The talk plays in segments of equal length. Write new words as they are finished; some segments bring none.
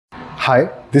Hi,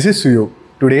 this is Suyog.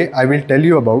 Today I will tell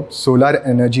you about solar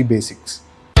energy basics.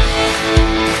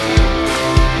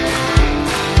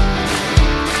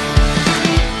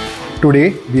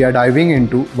 Today we are diving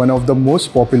into one of the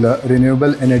most popular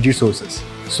renewable energy sources,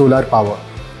 solar power.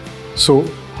 So,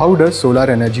 how does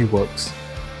solar energy works?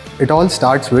 It all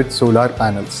starts with solar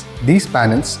panels. These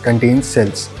panels contain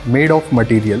cells made of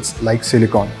materials like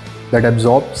silicon that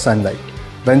absorb sunlight.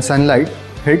 When sunlight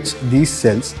hits these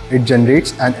cells, it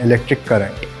generates an electric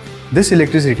current. This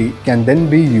electricity can then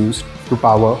be used to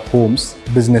power homes,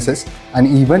 businesses, and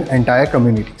even entire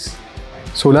communities.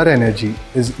 Solar energy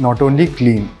is not only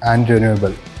clean and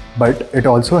renewable, but it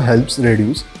also helps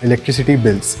reduce electricity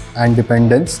bills and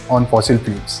dependence on fossil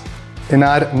fuels. In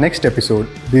our next episode,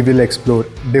 we will explore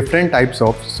different types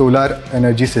of solar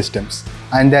energy systems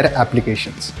and their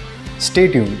applications. Stay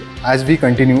tuned as we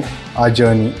continue our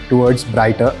journey towards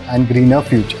brighter and greener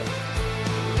future.